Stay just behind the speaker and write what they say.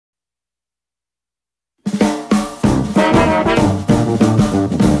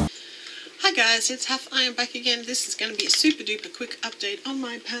guys, it's Haffina back again. This is going to be a super duper quick update on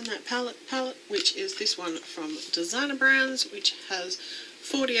my Pan That palette, which is this one from Designer Brands, which has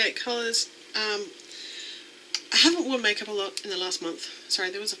 48 colours. I haven't worn makeup a lot in the last month. Sorry,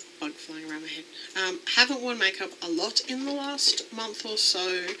 there was a bug flying around my head. Haven't worn makeup a lot in the last month or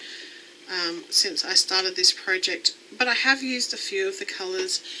so since I started this project, but I have used a few of the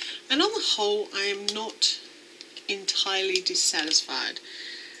colours, and on the whole I am not entirely dissatisfied.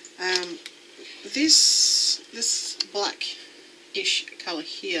 This black-ish colour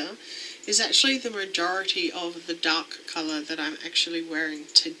here is actually the majority of the dark colour that I'm actually wearing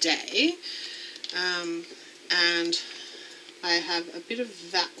today. And I have a bit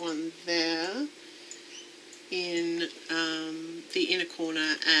of that one there in the inner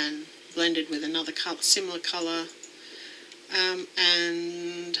corner and blended with another colour, similar colour.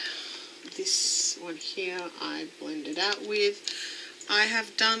 And this one here I blended out with. I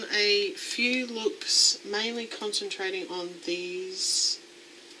have done a few looks, mainly concentrating on these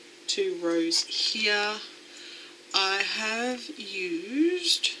two rows here. I have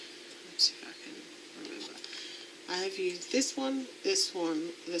used, let's see if I can remember, I have used this one, this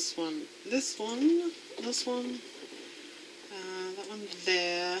one, this one, this one, this one, that one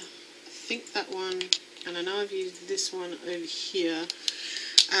there, I think that one, and I know I've used this one over here.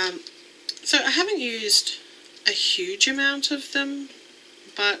 So I haven't used a huge amount of them,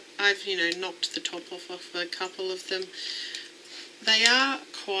 but I've, knocked the top off of a couple of them. They are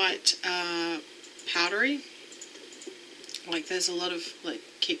quite powdery. Like, there's a lot of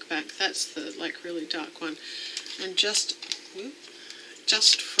kickback. That's the really dark one, and just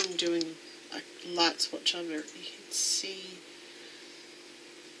from doing light swatch of it, you can see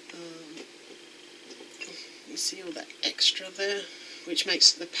you see all that extra there, which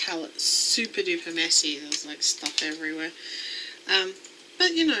makes the palette super duper messy. There's stuff everywhere.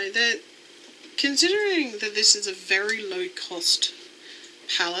 But considering that this is a very low cost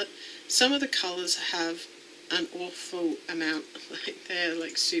palette, some of the colours have an awful amount, they're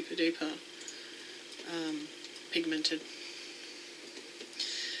super duper pigmented.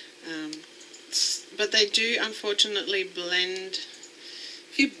 But they do unfortunately blend.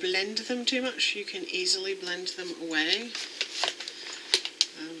 If you blend them too much, you can easily blend them away.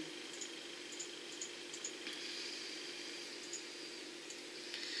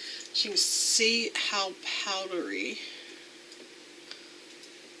 You can see how powdery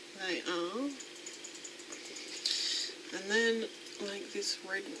they are. And then, this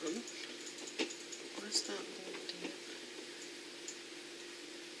red one, where's that blending?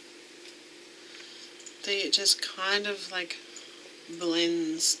 It just kind of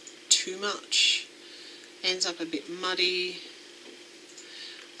blends too much, ends up a bit muddy.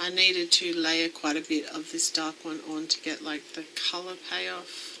 I needed to layer quite a bit of this dark one on to get the colour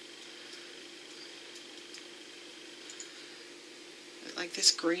payoff.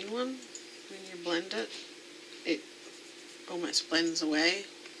 This green one, when you blend it, it almost blends away,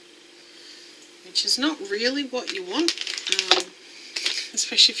 which is not really what you want,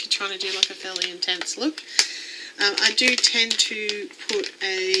 especially if you're trying to do a fairly intense look. I do tend to put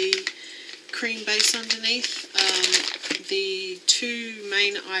a cream base underneath. The two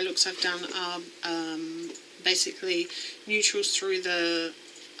main eye looks I've done are basically neutrals through the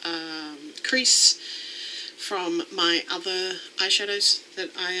crease from my other eyeshadows that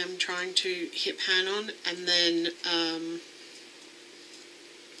I am trying to hit pan on, and then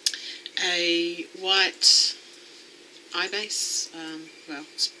a white eye base, well,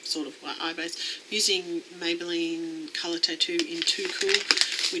 sort of white eye base, using Maybelline Colour Tattoo in Too Cool,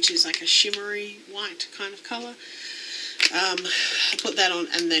 which is a shimmery white kind of colour. I put that on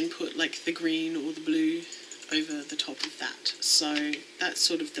and then put the green or the blue over the top of that. So that's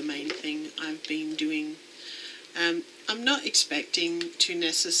sort of the main thing I've been doing. I'm not expecting to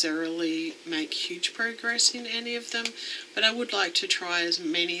necessarily make huge progress in any of them, but I would like to try as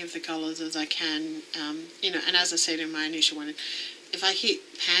many of the colours as I can, and as I said in my initial one, if I hit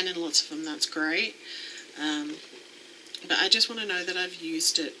pan in lots of them, that's great, but I just want to know that I've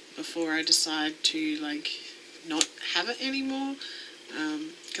used it before I decide to not have it anymore,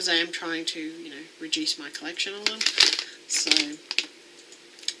 because I am trying to reduce my collection a little. So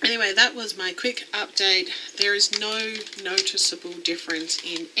anyway, that was my quick update. There is no noticeable difference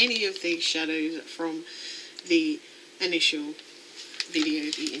in any of these shadows from the initial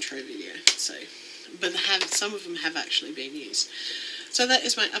video, the intro video. So, but some of them have actually been used. So that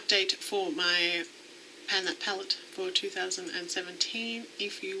is my update for my pan that palette for 2017.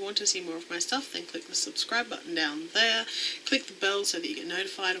 If you want to see more of my stuff, then click the subscribe button down there. Click the bell so that you get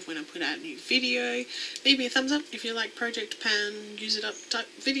notified of when I put out a new video. Leave me a thumbs up if you like Project Pan, use it up type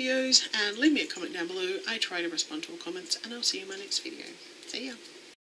videos, and leave me a comment down below. I try to respond to all comments, and I'll see you in my next video. See ya.